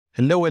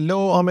Hello,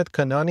 Ahmed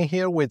Kanani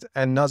here with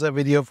another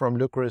video from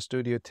Looker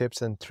Studio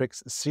Tips and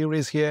Tricks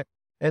series here.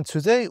 And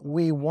today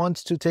we want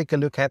to take a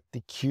look at the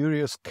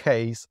curious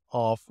case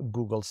of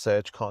Google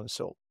Search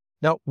Console.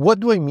 Now, what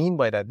do I mean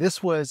by that?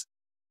 This was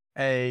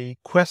a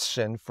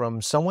question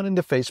from someone in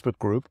the Facebook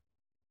group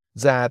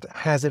that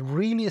has a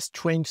really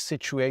strange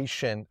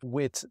situation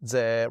with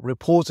the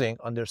reporting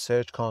on their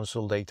Search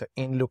Console data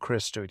in Looker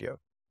Studio.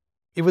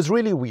 It was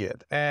really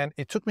weird, and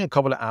it took me a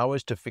couple of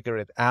hours to figure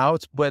it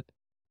out, but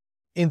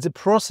in the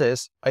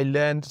process, I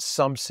learned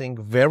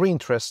something very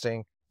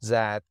interesting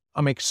that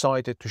I'm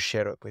excited to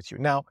share it with you.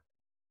 Now,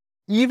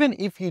 even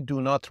if you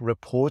do not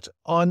report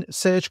on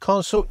Search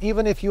Console,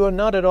 even if you are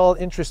not at all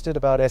interested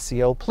about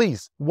SEO,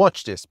 please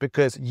watch this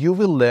because you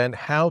will learn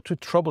how to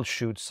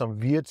troubleshoot some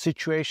weird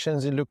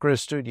situations in Looker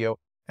Studio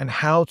and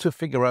how to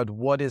figure out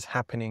what is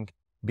happening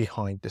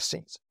behind the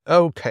scenes.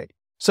 Okay,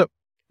 so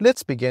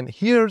let's begin.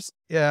 Here's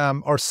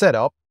our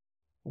setup,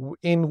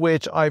 in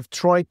which I've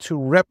tried to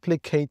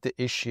replicate the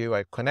issue.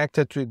 I've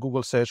connected to a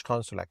Google Search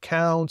Console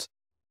account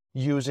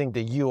using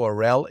the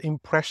URL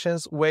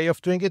impressions way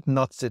of doing it,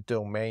 not the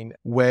domain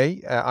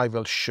way. I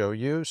will show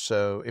you.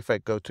 So if I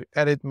go to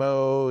edit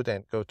mode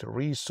and go to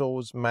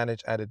resource,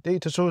 manage edit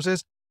data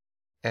sources,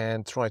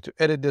 and try to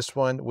edit this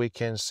one, we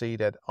can see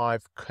that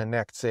I've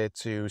connected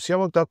to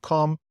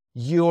siawak.com,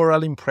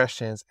 URL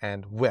impressions,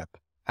 and web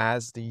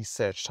as the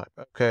search type.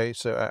 Okay,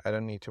 so I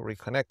don't need to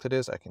reconnect to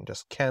this. I can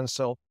just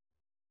cancel.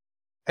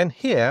 And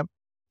here,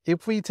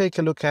 if we take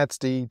a look at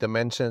the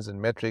dimensions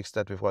and metrics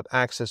that we've got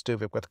access to,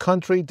 we've got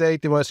country,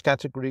 date, device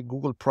category,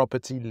 Google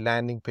property,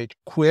 landing page,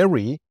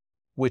 query,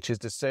 which is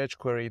the search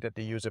query that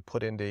the user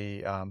put in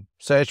the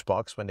search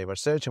box when they were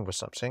searching for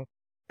something,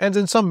 and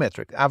then some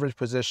metric, average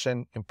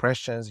position,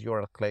 impressions,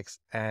 URL clicks,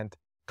 and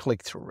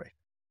click-through rate.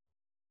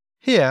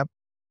 Here,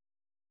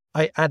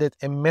 I added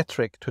a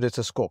metric to this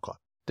scorecard.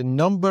 The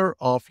number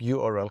of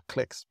URL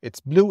clicks.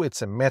 It's blue,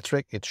 it's a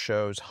metric. It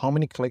shows how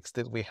many clicks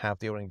did we have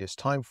during this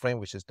time frame,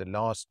 which is the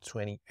last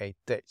 28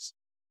 days.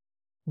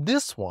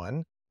 This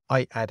one,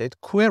 I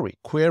added query.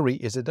 Query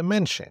is a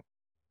dimension.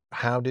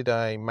 How did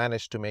I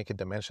manage to make a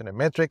dimension a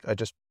metric? I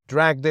just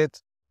dragged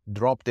it,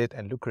 dropped it,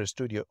 and Looker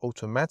Studio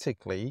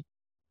automatically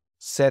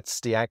sets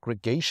the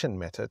aggregation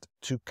method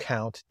to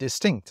count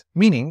distinct,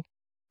 meaning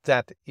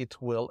that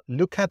it will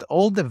look at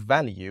all the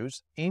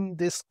values in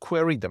this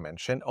query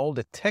dimension, all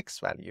the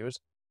text values,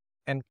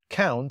 and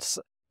counts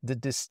the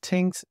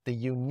distinct, the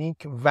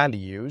unique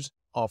values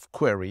of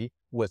query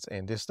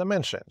within this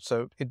dimension.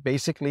 So it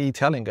basically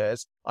telling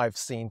us I've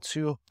seen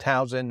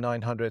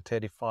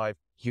 2,935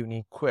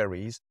 unique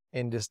queries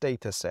in this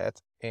data set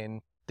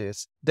in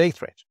this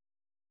date range.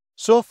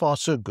 So far,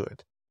 so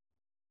good.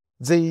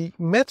 The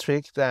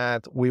metric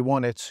that we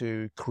wanted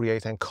to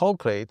create and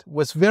calculate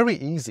was very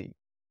easy.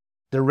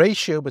 The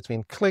ratio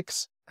between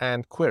clicks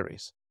and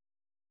queries.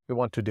 We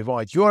want to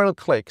divide URL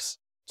clicks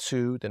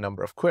to the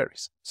number of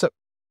queries. So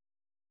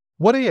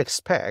what I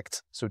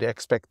expect, so the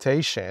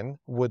expectation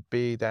would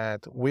be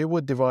that we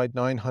would divide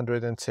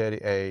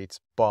 938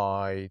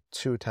 by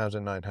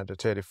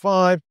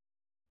 2,935,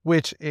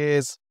 which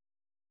is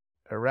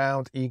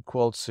around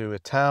equal to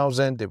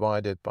 1,000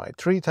 divided by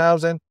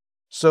 3,000.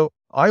 So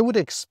I would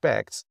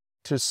expect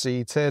to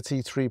see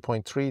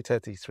 33.3,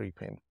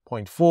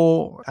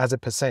 33.4 as a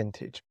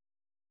percentage.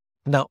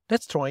 Now,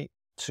 let's try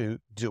to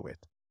do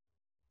it.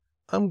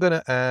 I'm going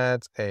to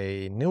add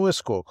a newer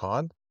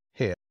scorecard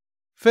here.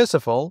 First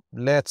of all,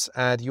 let's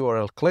add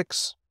URL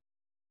clicks,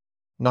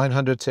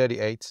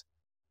 938.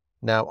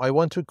 Now, I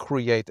want to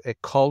create a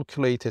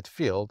calculated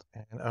field,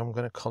 and I'm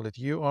going to call it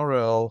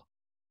URL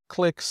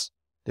clicks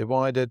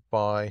divided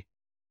by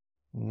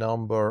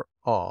number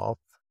of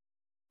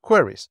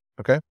queries,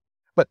 okay?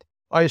 But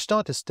I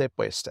start step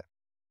by step.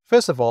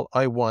 First of all,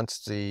 I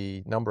want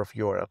the number of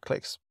URL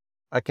clicks.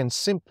 I can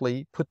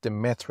simply put the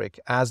metric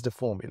as the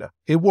formula.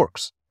 It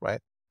works,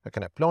 right? I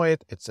can apply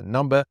it. It's a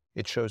number.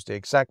 It shows the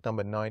exact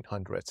number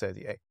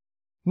 938.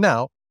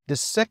 Now, the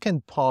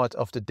second part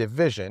of the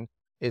division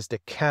is the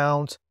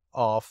count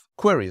of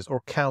queries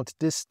or count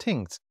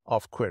distinct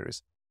of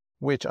queries,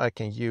 which I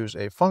can use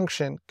a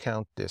function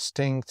count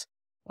distinct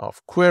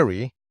of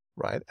query,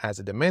 right, as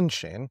a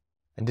dimension.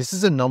 And this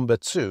is a number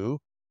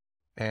too.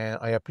 And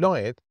I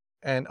apply it.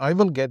 And I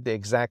will get the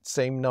exact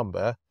same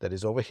number that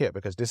is over here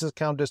because this is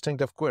count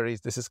distinct of queries.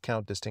 This is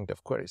count distinct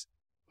of queries.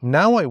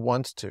 Now I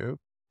want to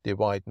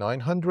divide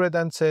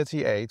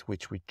 938,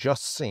 which we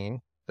just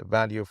seen, the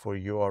value for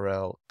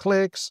URL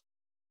clicks,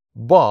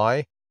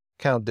 by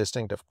count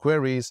distinct of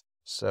queries.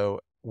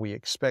 So we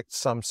expect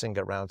something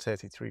around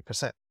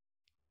 33%.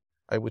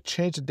 I would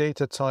change the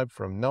data type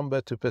from number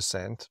to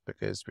percent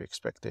because we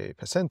expect a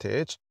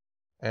percentage.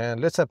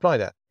 And let's apply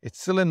that. It's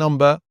still a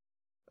number.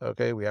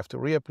 Okay, we have to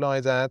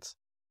reapply that.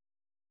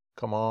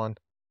 Come on.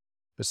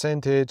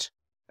 Percentage,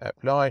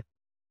 apply.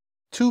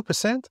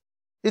 2%?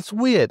 It's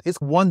weird. It's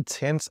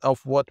 1/10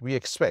 of what we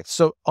expect.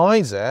 So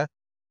either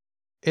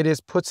it is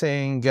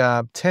putting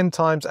 10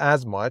 times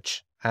as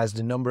much as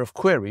the number of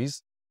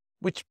queries,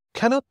 which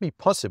cannot be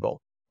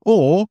possible,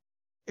 or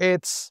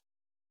it's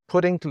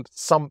putting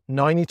some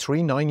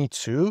 93,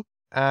 92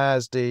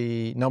 as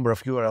the number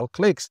of URL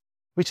clicks,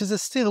 which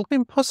is still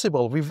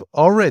impossible. We've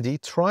already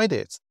tried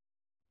it.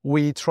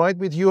 We tried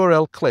with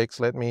URL clicks.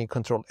 Let me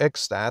Control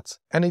X that,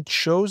 and it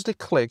shows the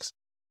clicks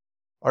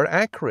are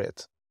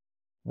accurate,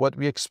 what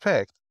we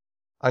expect.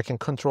 I can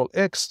Control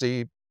X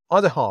the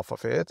other half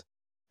of it,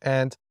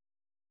 and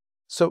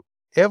so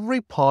every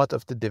part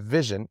of the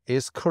division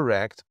is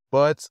correct,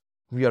 but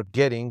we are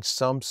getting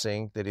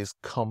something that is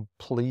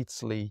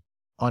completely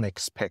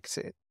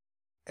unexpected.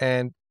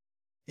 And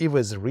it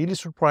was really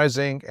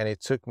surprising, and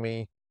it took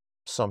me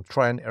some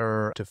try and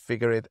error to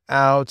figure it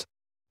out.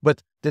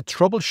 But the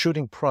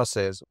troubleshooting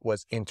process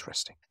was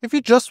interesting. If you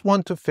just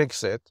want to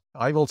fix it,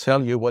 I will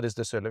tell you what is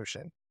the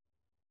solution.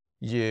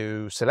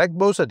 You select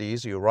both of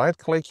these, you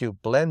right-click, you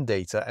blend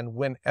data, and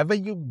whenever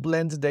you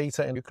blend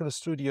data in Looker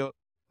Studio,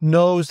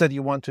 knows that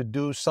you want to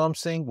do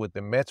something with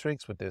the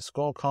metrics, with the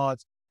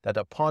scorecards that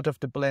are part of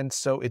the blend,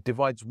 so it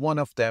divides one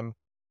of them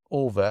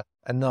over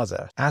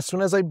another. As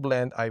soon as I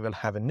blend, I will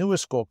have a new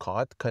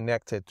scorecard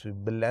connected to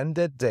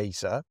blended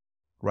data,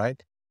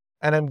 right?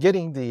 And I'm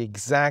getting the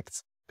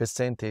exact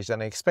percentage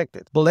that I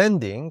expected.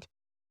 Blending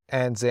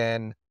and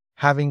then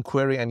having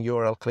query and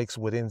URL clicks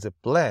within the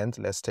blend.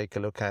 Let's take a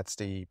look at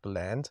the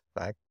blend,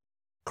 right?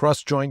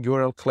 Cross-join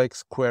URL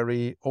clicks,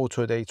 query,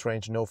 auto date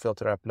range, no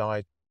filter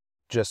applied,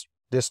 just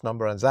this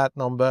number and that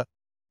number.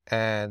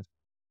 And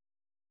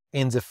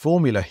in the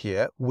formula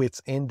here,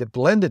 within the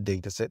blended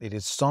dataset, it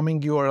is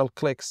summing URL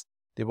clicks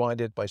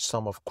divided by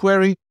sum of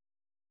query,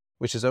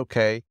 which is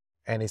okay,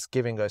 and it's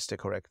giving us the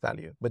correct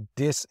value. But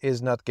this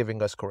is not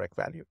giving us correct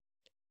value.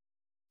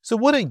 So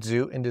what I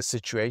do in this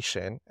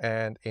situation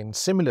and in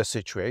similar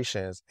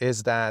situations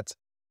is that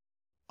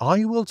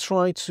I will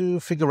try to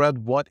figure out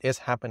what is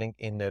happening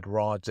in the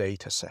raw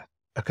data set.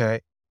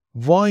 Okay,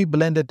 why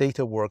blended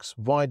data works,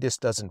 why this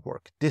doesn't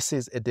work. This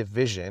is a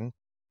division,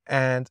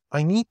 and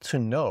I need to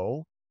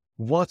know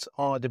what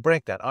are the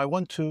breakdown. I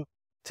want to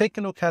take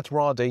a look at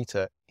raw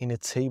data in a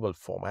table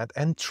format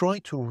and try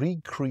to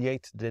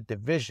recreate the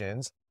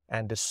divisions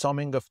and the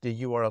summing of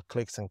the URL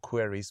clicks and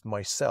queries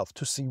myself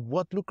to see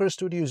what Looker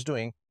Studio is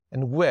doing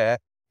and where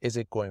is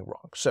it going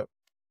wrong. So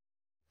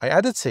I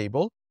add a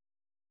table,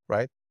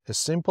 right? A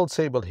simple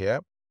table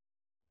here.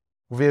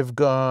 We've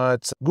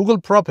got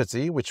Google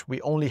property, which we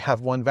only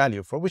have one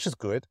value for, which is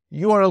good.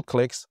 URL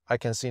clicks, I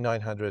can see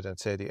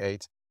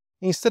 938.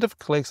 Instead of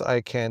clicks,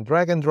 I can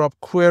drag and drop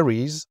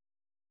queries,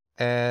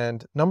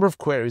 and number of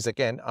queries.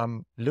 Again,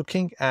 I'm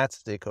looking at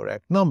the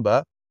correct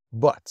number,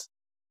 but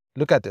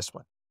look at this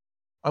one.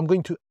 I'm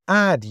going to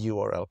add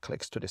URL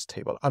clicks to this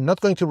table. I'm not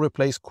going to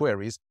replace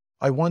queries.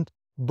 I want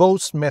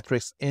both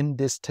metrics in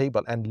this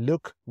table, and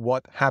look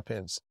what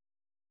happens.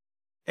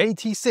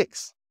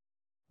 86.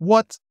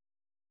 What?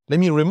 Let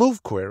me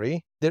remove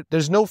query.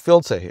 There's no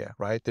filter here,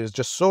 right? There's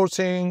just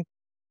sorting.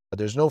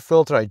 There's no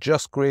filter. I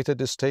just created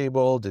this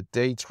table. The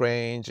date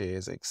range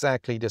is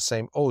exactly the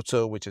same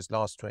auto, which is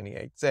last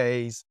 28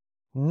 days.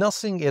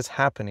 Nothing is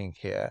happening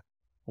here,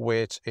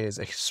 which is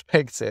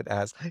expected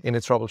as in a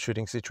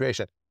troubleshooting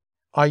situation.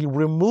 I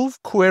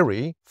remove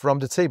query from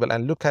the table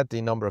and look at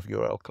the number of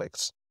URL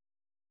clicks.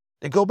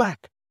 They go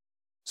back.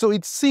 So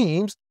it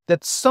seems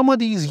that some of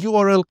these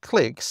URL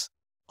clicks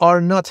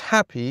are not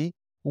happy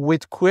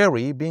with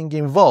query being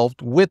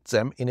involved with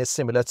them in a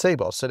similar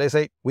table. So they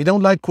say, we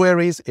don't like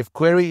queries. If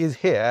query is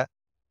here,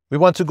 we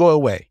want to go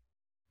away.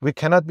 We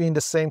cannot be in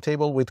the same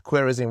table with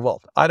queries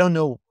involved. I don't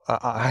know.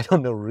 I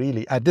don't know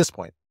really at this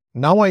point.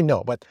 Now I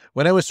know, but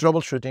when I was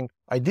troubleshooting,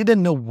 I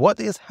didn't know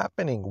what is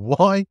happening.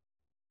 Why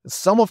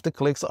some of the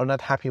clicks are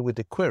not happy with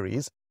the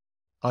queries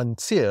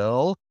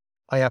until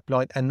I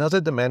applied another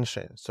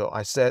dimension. So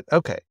I said,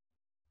 okay,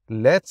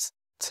 let's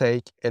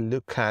take a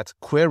look at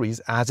queries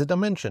as a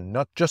dimension,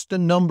 not just the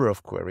number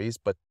of queries,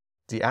 but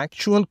the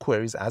actual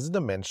queries as a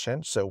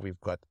dimension. So we've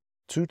got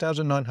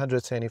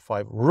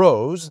 2,925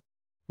 rows,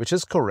 which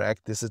is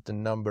correct. This is the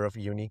number of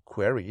unique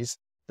queries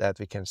that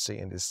we can see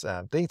in this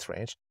date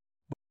range.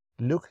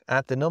 Look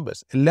at the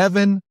numbers: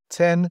 11,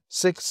 10,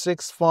 6,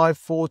 6, 5,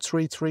 4,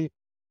 3, 3.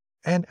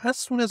 And as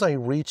soon as I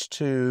reach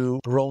to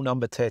row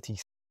number 30,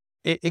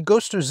 it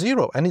goes to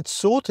 0, and it's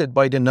sorted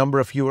by the number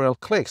of URL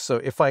clicks. So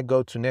if I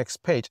go to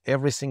next page,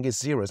 everything is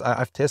zeros.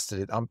 I've tested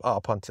it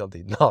up until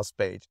the last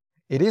page.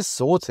 It is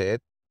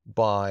sorted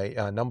by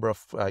a number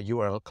of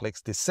URL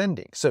clicks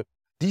descending. So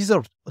these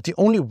are the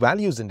only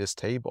values in this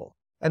table,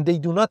 and they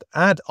do not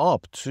add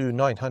up to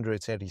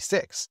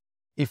 936.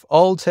 If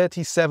all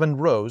 37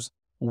 rows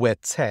were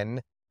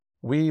 10,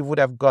 we would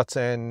have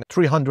gotten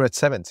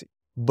 370.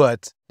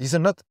 But these are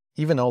not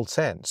even all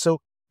 10.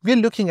 So we're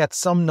looking at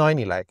some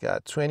 90, like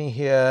 20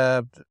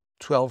 here,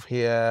 12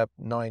 here,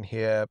 9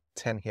 here,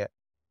 10 here,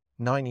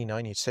 90,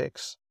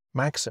 96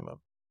 maximum.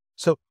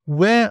 So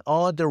where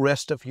are the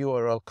rest of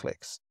URL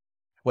clicks?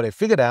 What I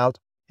figured out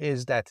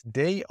is that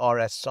they are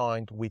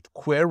assigned with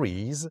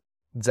queries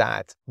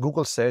that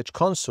Google Search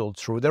Console,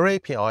 through their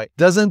API,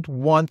 doesn't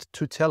want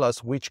to tell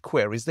us which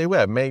queries they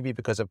were. Maybe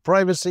because of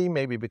privacy,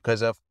 maybe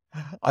because of,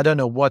 I don't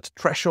know what,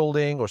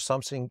 thresholding or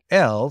something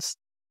else.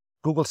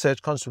 Google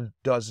Search Console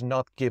does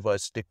not give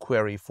us the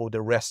query for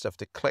the rest of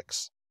the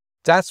clicks.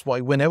 That's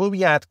why whenever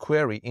we add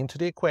query into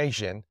the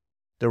equation,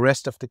 the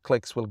rest of the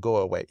clicks will go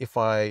away. If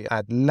I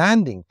add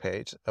landing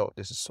page, oh,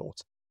 this is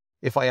sort.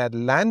 If I add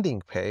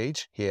landing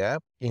page here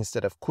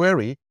instead of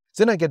query,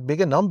 then I get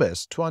bigger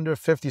numbers,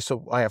 250.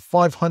 So I have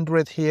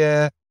 500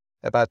 here,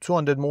 about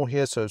 200 more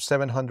here. So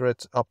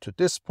 700 up to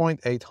this point,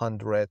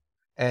 800,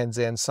 and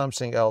then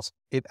something else.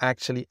 It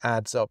actually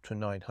adds up to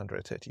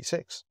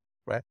 936,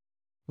 right?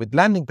 With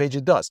landing page,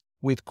 it does.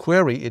 With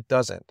query, it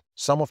doesn't.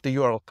 Some of the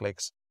URL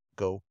clicks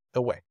go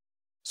away.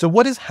 So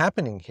what is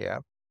happening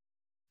here?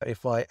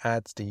 If I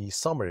add the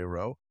summary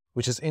row,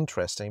 which is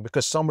interesting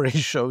because summary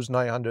shows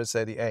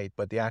 938,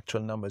 but the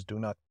actual numbers do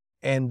not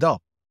end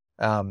up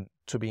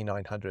to be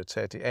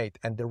 938.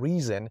 And the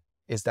reason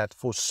is that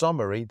for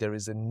summary, there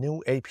is a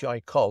new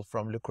API call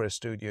from Looker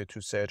Studio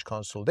to Search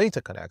Console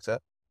Data Connector.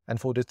 And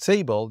for the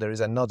table, there is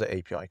another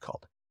API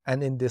call.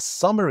 And in this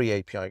summary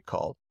API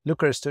call,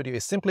 Looker Studio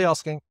is simply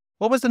asking,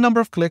 what was the number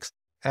of clicks?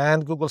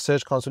 And Google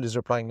Search Console is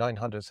replying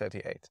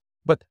 938.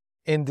 But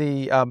in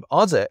the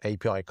other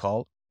API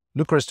call,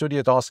 Looker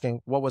Studio is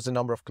asking what was the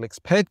number of clicks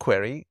per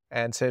query,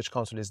 and Search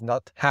Console is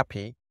not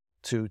happy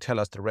to tell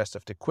us the rest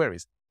of the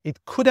queries. It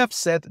could have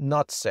said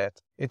not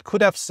set. It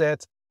could have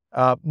said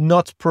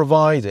not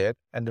provided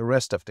and the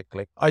rest of the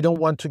click. I don't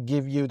want to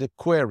give you the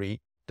query,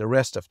 the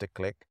rest of the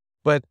click,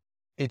 but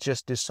it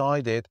just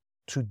decided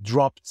to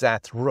drop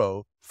that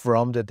row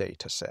from the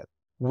data set,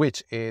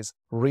 which is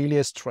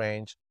really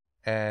strange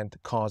and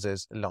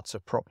causes lots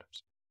of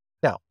problems.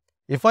 Now,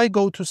 if I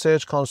go to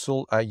Search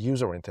Console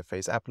user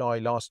interface, apply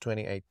last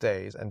 28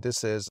 days, and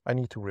this is, I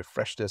need to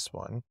refresh this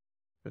one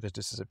because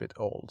this is a bit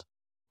old,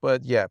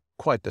 but yeah,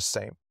 quite the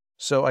same.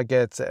 So I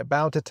get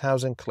about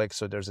 1,000 clicks.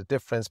 So there's a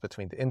difference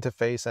between the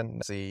interface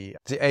and the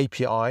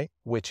API,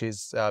 which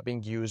is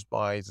being used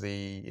by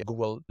the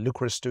Google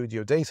Looker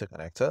Studio Data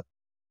Connector.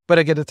 But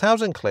I get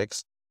 1,000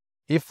 clicks.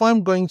 If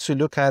I'm going to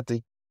look at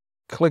the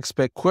clicks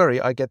per query,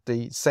 I get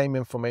the same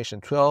information,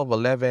 12,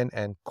 11,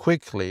 and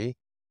quickly,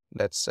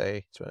 let's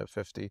say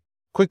 250,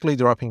 quickly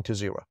dropping to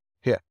 0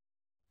 here.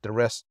 The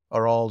rest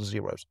are all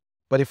zeros.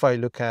 But if I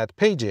look at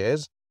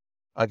pages,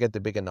 I get the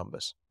bigger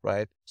numbers,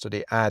 right? So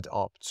they add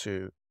up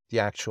to the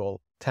actual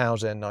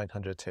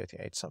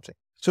 1,938 something.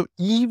 So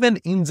even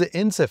in the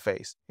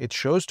interface, it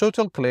shows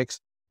total clicks,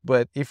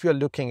 but if you're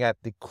looking at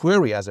the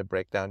query as a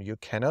breakdown, you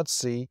cannot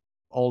see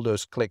all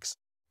those clicks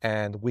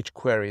and which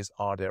queries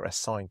are they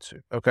assigned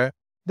to, okay?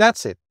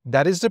 That's it.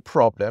 That is the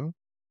problem.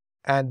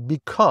 And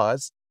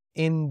because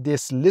in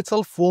this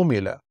little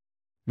formula,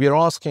 we're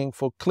asking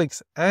for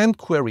clicks and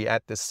query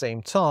at the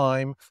same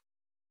time,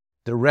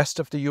 the rest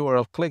of the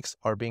URL clicks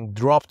are being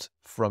dropped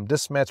from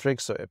this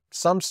metric. So if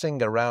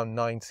something around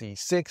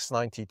 96,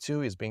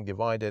 92 is being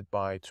divided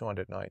by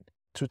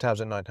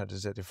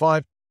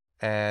 2,935,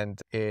 and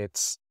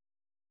it's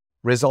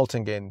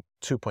resulting in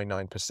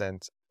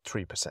 2.9%,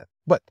 3%.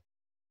 But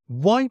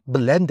why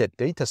blended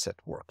dataset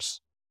works?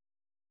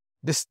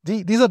 These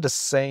are the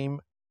same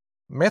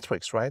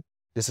metrics, right?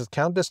 This is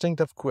count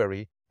distinct of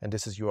query, and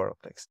this is URL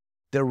clicks.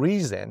 The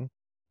reason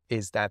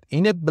is that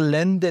in a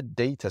blended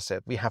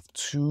dataset, we have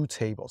two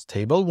tables,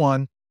 table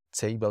 1,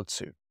 table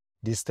 2.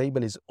 This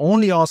table is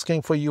only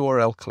asking for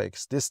URL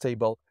clicks. This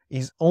table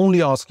is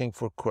only asking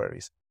for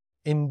queries.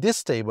 In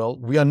this table,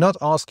 we are not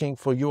asking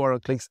for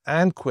URL clicks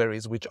and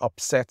queries, which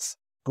upsets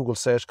Google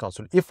Search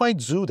Console. If I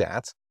do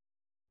that,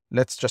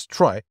 let's just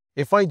try.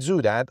 If I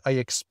do that, I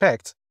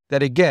expect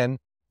that again,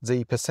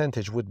 the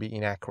percentage would be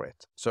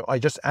inaccurate. So I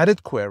just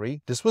added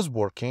query. This was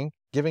working,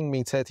 giving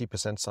me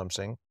 30%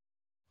 something.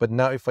 But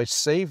now if I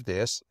save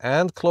this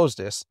and close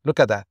this, look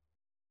at that,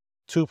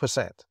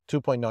 2%,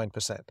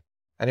 2.9%.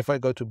 And if I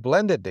go to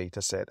blended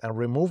dataset and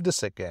remove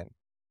this again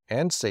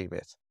and save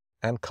it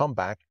and come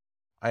back,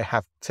 I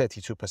have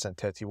 32%,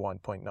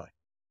 31.9.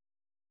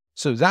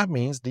 So that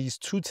means these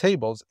two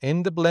tables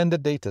in the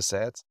blended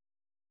dataset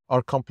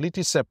are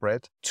completely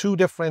separate, two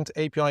different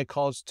API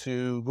calls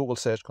to Google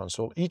Search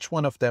Console. Each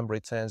one of them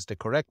returns the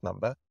correct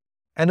number.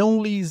 And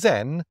only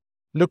then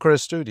Looker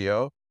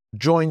Studio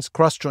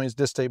cross-joins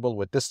this table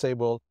with this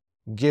table,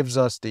 gives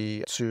us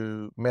the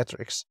two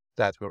metrics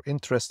that we're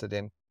interested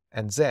in,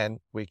 and then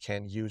we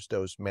can use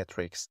those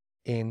metrics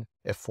in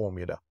a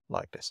formula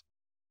like this.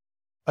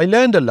 I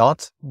learned a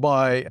lot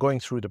by going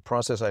through the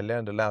process. I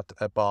learned a lot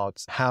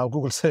about how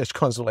Google Search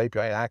Console API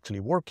is actually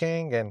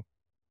working and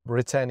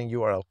returning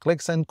URL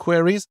clicks and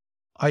queries.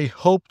 I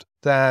hope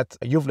that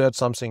you've learned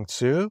something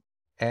too.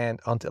 And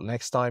until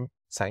next time,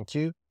 thank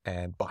you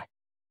and bye.